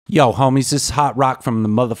Yo, homies, this is Hot Rock from the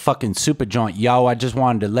motherfucking Supa Joint. Yo, I just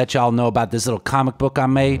wanted to let y'all know about this little comic book I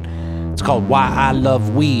made. It's called Why I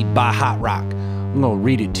Love Weed by Hot Rock. I'm gonna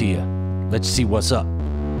read it to you. Let's see what's up.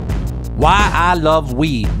 Why I Love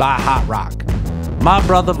Weed by Hot Rock. My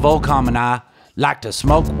brother Volcom and I like to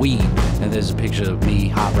smoke weed. And there's a picture of me,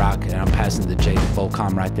 Hot Rock, and I'm passing the J to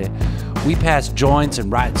Volcom right there. We pass joints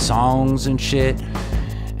and write songs and shit.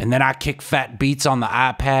 And then I kick fat beats on the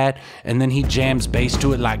iPad, and then he jams bass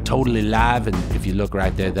to it like totally live. And if you look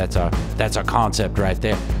right there, that's our concept right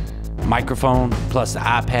there. Microphone plus the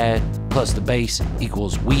iPad plus the bass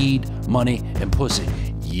equals weed, money, and pussy.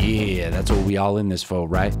 Yeah, that's what we all in this for,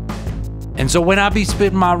 right? And so when I be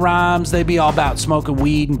spitting my rhymes, they be all about smoking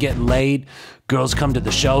weed and getting laid. Girls come to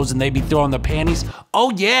the shows and they be throwing their panties.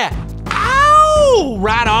 Oh yeah, ow,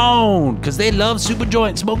 right on, cause they love Supa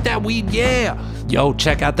Joint, smoke that weed, yeah. Yo,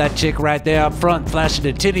 check out that chick right there up front flashing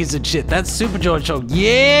her titties and shit. That's Supa Joint show,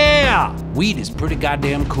 yeah. Weed is pretty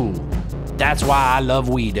goddamn cool. That's why I love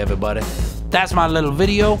weed, everybody. That's my little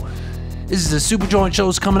video. This is the Supa Joint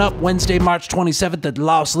shows coming up Wednesday, March 27th at the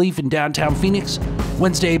Lost Leaf in downtown Phoenix.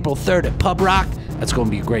 Wednesday, April 3rd at Pub Rock. That's going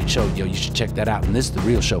to be a great show. Yo, you should check that out. And this is the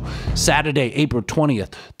real show. Saturday, April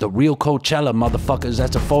 20th, the real Coachella, motherfuckers.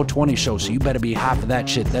 That's a 420 show, so you better be high for that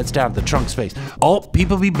shit. That's down at the trunk space. Oh,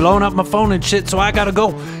 people be blowing up my phone and shit, so I gotta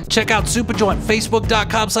go. Check out Supa Joint,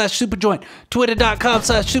 Facebook.com/Supa Joint,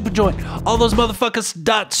 Twitter.com/Supa Joint, all those motherfuckers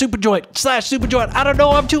 .Supa Joint/Supa Joint. I don't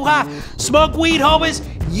know, I'm too high. Smoke weed, homies.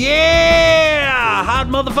 Yeah! Hot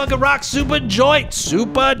motherfucking rock, Supa Joint.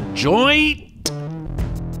 Supa Joint.